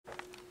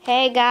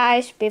Hey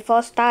guys,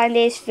 before starting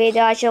this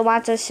video, I just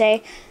want to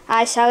say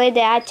I'm sorry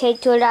that I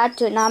take too long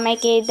to not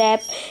make it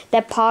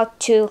the part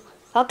 2.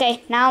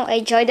 Okay, now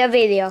enjoy the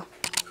video.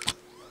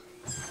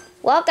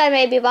 Welcome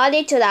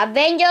everybody to the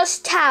Avengers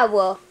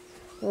Tower.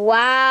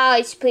 Wow,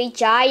 it's pretty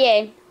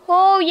giant.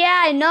 Oh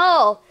yeah, I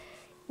know.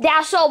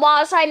 There's so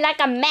outside like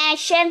a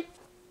mansion.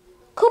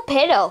 Cool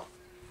pillow.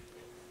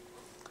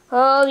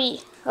 Oh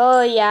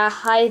yeah,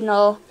 I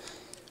know,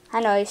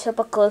 it's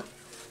super cool.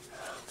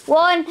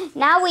 Well,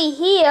 now we're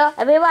here.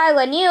 Everybody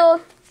got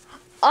new.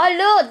 Oh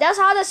look, that's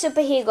all the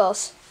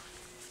superheroes.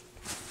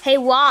 Hey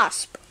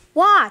Wasp,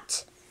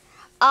 what?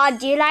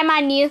 Do you like my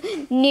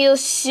new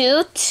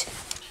suit?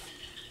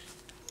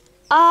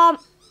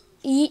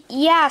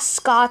 Yeah,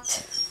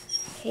 Scott.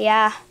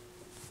 Yeah,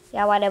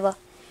 whatever.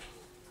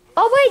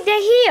 Oh wait, they're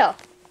here.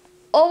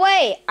 Oh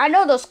wait, I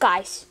know those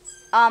guys.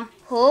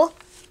 Who?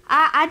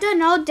 I don't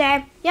know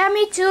them. Yeah,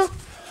 me too.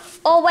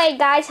 Oh wait,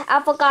 guys,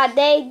 I forgot.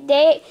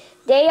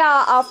 They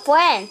are our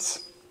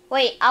friends.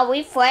 Wait, are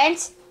we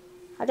friends?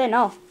 I don't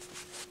know.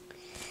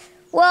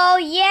 Well,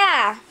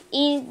 yeah.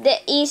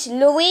 Is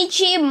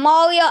Luigi,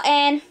 Mario,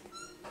 and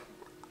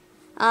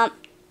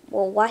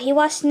well, what he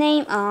was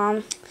named?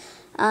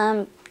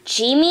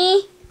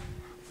 Jimmy,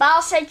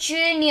 Bowser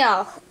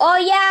Jr. Oh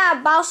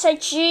yeah, Bowser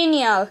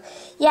Jr.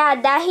 Yeah,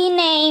 that he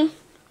named.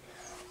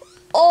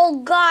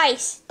 Oh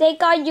guys, they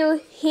got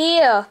you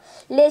here.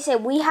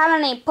 Listen, we have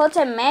an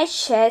important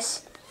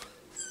message.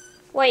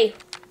 Wait,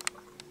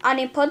 an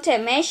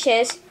important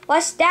message?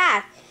 What's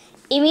that?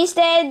 It means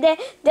that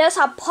there's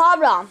a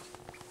problem.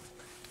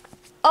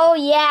 Oh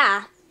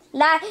yeah,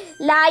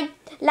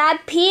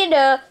 like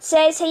Peter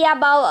says here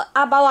about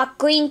a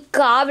green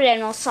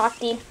goblin or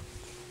something.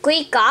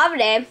 Green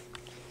goblin?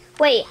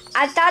 Wait,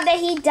 I thought that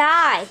he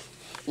died.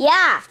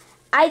 Yeah,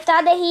 I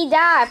thought that he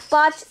died,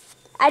 but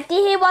I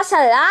think he was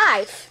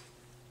alive.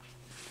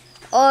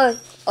 Oh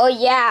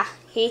yeah,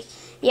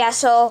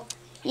 so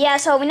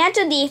we need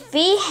to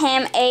defeat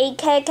him and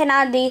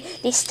cannot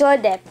destroy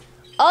them.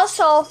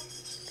 Also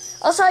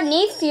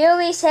Nick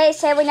Fury say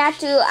we need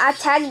to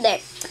attack them.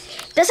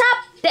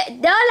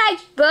 They're like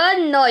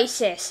bird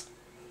noises.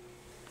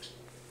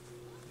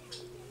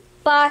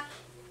 But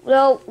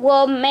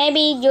well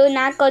maybe you're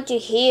not going to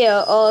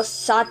hear or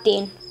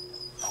something.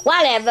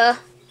 Whatever.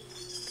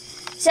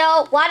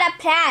 So what a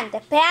plan? The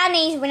plan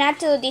is we have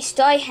to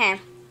destroy him.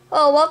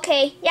 Oh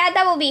okay. Yeah,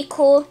 that would be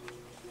cool.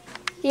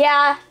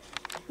 Yeah,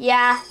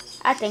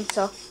 I think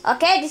so.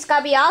 Okay, this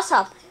gonna be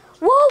awesome.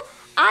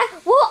 I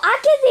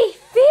can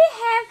defeat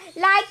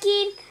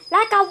him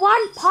like a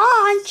one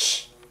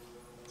punch.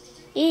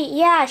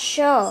 Yeah,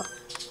 sure.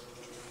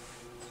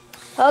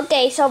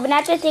 Okay, so we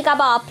have to think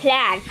about a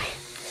plan.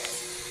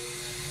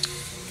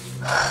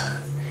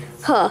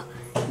 Huh?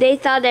 They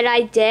thought that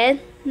I did.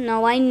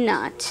 No, I'm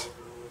not.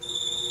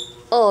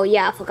 Oh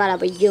yeah, I forgot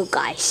about you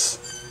guys.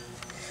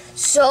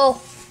 So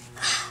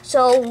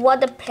what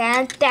the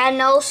plan,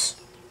 Thanos?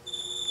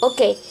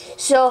 Okay,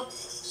 so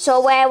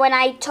when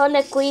I turned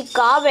the Green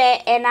Goblin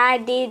and I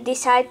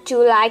decide to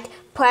like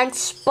prank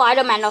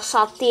Spider-Man or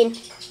something.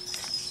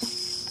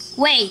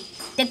 Wait,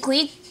 the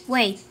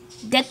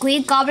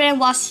Green Goblin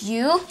was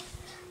you?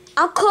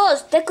 Of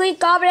course, the Green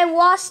Goblin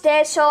was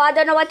there, so I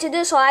don't know what to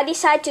do. So I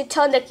decided to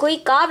turn the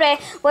Green Goblin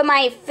with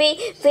my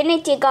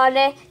Infinity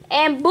Gauntlet,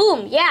 and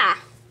boom, yeah.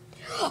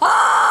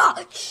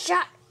 Oh,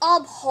 shut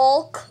up,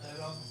 Hulk.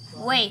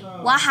 Wait,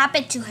 what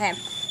happened to him?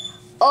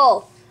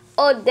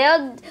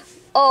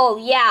 Oh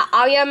yeah,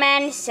 Iron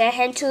Man sent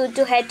him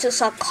to head to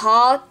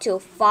Sakar to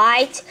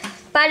fight,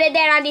 but then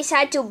I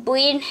decided to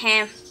bring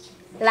him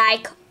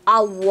like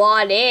a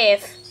what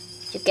if.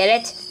 You get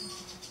it?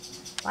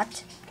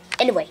 What?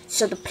 Anyway,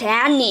 so the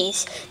plan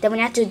is that we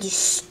have to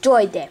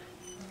destroy them.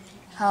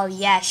 Oh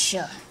yeah,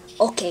 sure.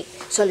 Okay,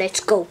 so let's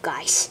go,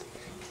 guys.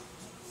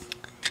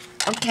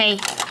 Okay.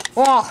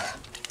 Oh.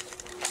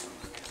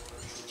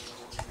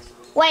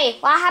 Wait,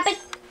 what happened?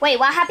 Wait,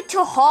 what happened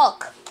to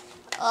Hulk?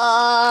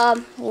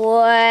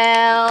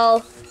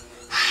 Well,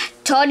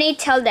 Tony,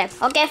 tell them.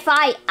 Okay,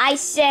 fine. I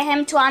sent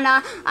him to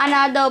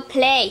another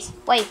place.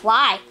 Wait,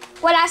 why?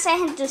 Well, I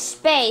sent him to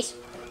space.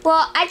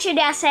 Well, actually,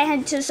 I sent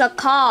him to the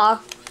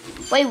car.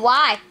 Wait,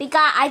 why?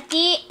 Because I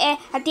think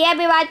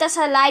everybody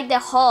doesn't like the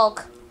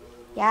Hulk.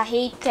 Yeah,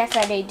 he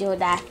definitely do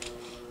that.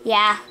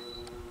 Yeah.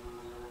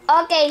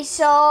 Okay,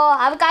 so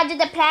have we got to do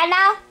the plan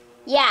now?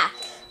 Yeah.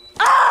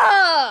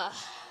 Oh!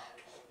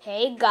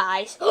 Hey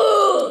guys.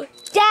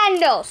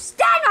 Thanos!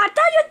 I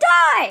thought you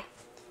died!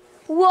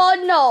 Well,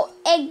 no.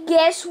 And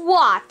guess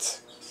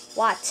what?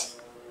 What?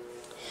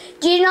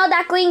 Do you know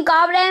that Green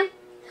Goblin?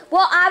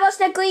 Well, I was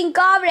the Green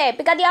Goblin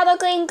because the other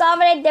Green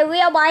Goblin, the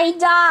real one, he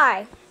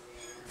died.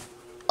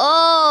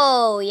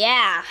 Oh,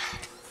 yeah.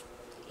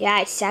 Yeah,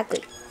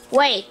 exactly.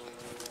 Wait.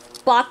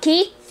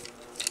 Bucky?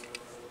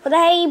 But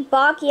hey,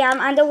 Bucky, I'm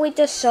on the way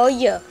to show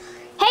you.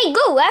 Hey,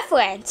 good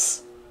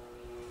reference.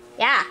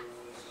 Yeah.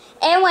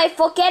 Anyway,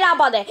 forget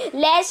about it.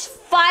 Let's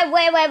fight.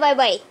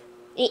 Wait.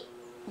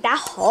 That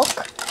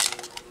Hulk?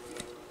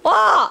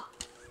 Oh!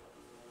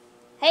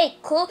 Hey,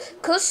 cool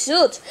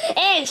suit.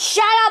 Hey,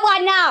 shut up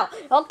right now.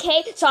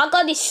 Okay, so I'm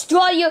gonna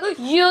destroy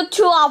you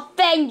two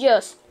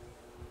Avengers.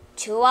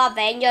 Two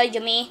Avengers?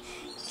 You mean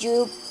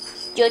you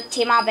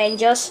Team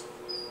Avengers?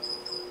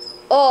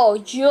 Oh,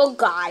 you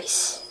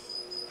guys.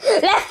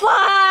 Let's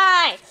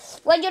fight.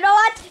 Well, you know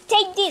what?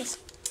 Take this.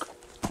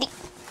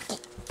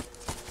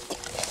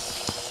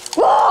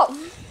 Whoa!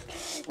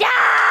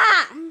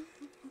 Yeah!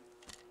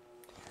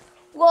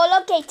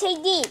 Well, okay,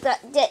 take these. Get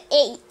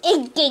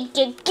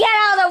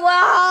out of the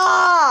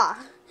wall!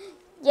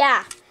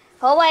 Yeah.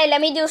 Oh, wait,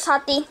 let me do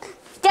something.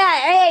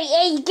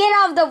 Hey, get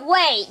out of the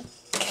way.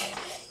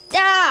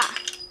 Yeah.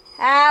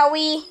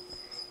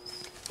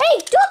 Hey,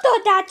 don't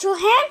do that to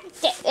him.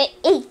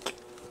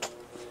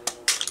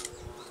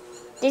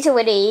 This is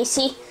really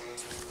easy.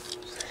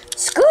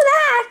 Screw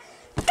that.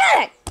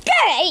 Get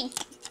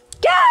it.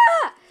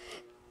 Yeah.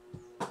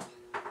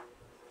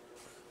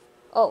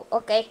 Oh,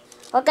 okay.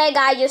 Okay,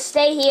 guys, you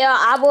stay here.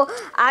 I'll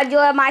do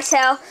it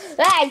myself.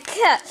 Like,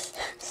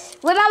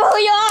 remember who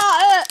you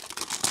are.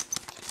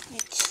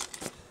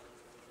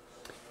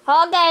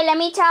 Okay, let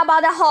me tell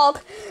about the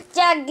Hulk.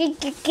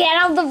 Just get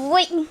out of the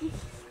way.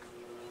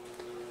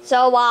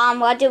 So,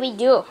 what do we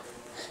do?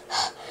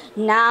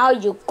 Now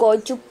you're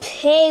going to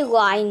pay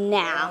right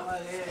now.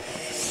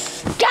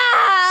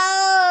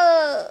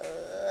 Go!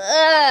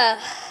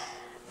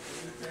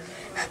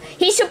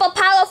 He's super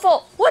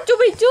powerful. What do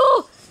we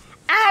do?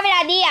 I have an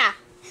idea.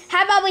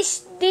 How about we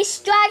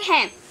distract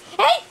him?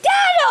 Hey,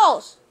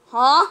 Thanos!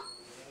 Huh?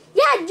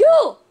 Yeah,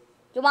 you.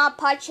 You wanna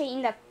punch me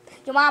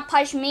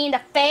in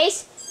the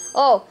face?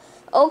 Oh,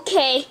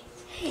 okay.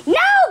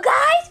 No,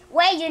 guys.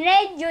 Wait, you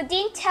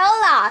didn't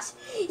tell us.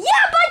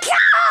 Yeah, but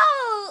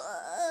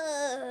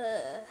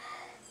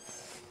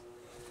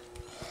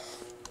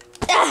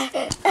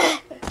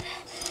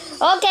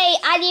okay,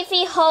 I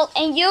defeat Hulk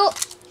and you.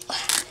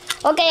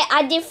 Okay,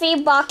 I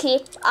defeat Bucky.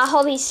 I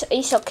hope he's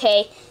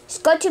okay. It's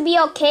going to be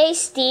okay,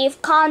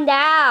 Steve. Calm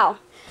down.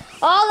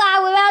 All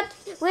right,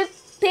 we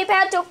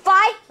prepare to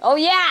fight. Oh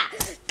yeah,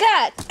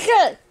 good.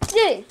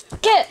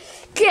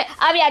 I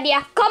have an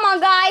idea. Come on,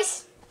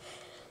 guys.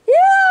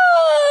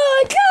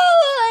 Yeah,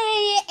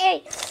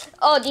 go.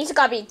 Oh, this is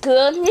gonna be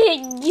good. Yeah,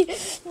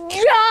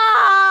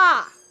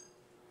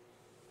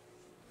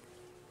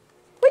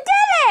 we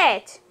did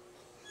it.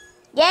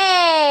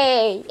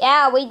 Yay!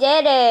 Yeah, we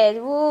did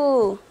it.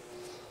 Woo.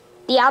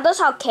 The others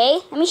are okay?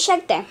 Let me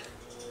check them.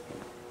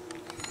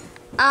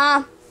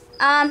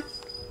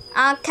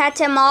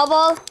 Captain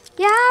Marvel.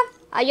 Yeah.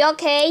 Are you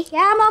okay?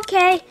 Yeah, I'm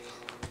okay.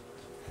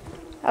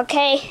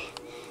 Okay.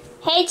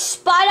 Hey,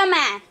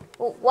 Spider-Man.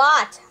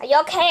 What? Are you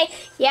okay?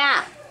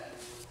 Yeah.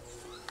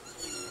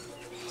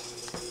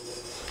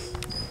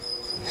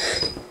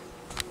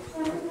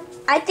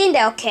 I think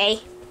they're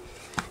okay.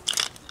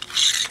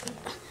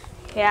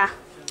 Yeah.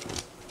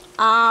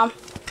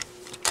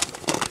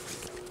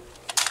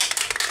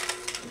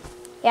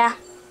 Yeah.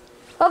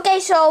 Okay,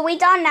 so we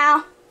done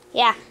now.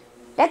 Yeah.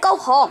 Let's go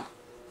home.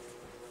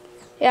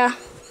 Yeah.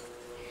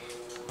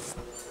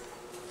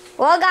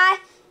 Well, guys,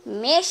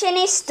 mission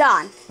is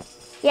done.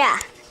 Yeah.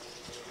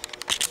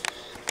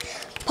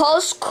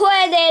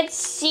 Post-credit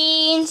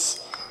scenes.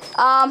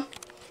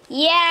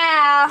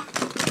 Yeah.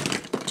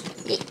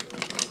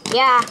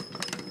 Yeah.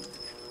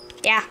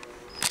 Yeah.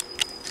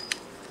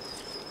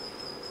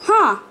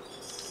 Huh.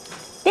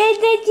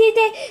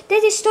 They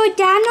destroyed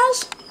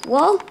Thanos?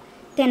 Well,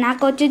 they're not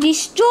going to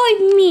destroy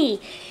me.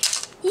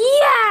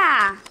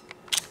 Yeah.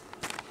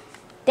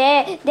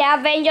 The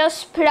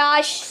Avengers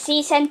Plush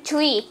Season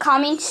 3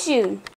 coming soon.